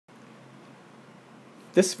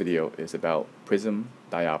This video is about prism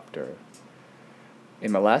diopter.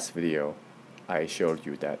 In my last video, I showed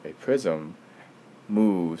you that a prism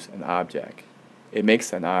moves an object. It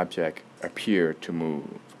makes an object appear to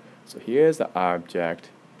move. So here's the object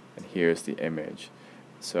and here's the image.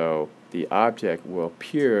 So the object will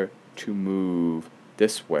appear to move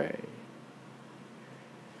this way.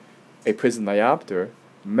 A prism diopter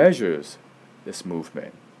measures this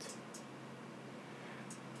movement.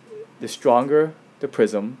 The stronger the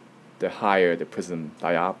prism, the higher the prism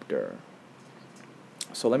diopter.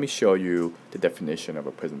 So let me show you the definition of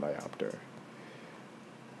a prism diopter.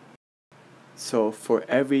 So for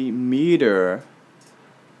every meter,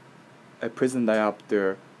 a prism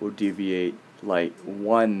diopter will deviate like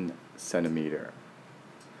 1 centimeter.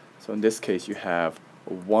 So in this case, you have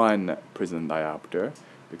 1 prism diopter,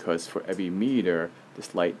 because for every meter,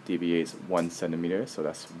 this light deviates 1 centimeter, so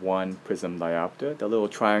that's 1 prism diopter. The little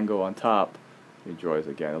triangle on top, let me draw this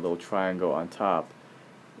again, a little triangle on top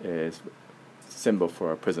is symbol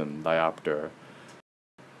for a prism diopter.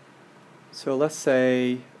 So let's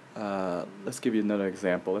say, let's give you another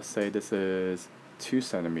example. Let's say this is 2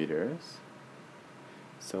 centimeters.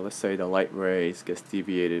 So let's say the light rays gets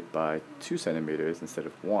deviated by 2 centimeters instead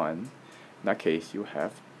of 1. In that case, you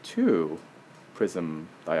have 2 prism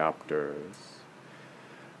diopters.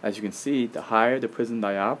 As you can see, the higher the prism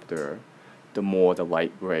diopter, the more the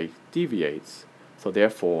light ray deviates. So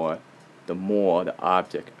therefore, the more the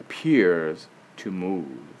object appears to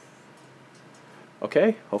move.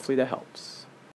 Okay, hopefully that helps.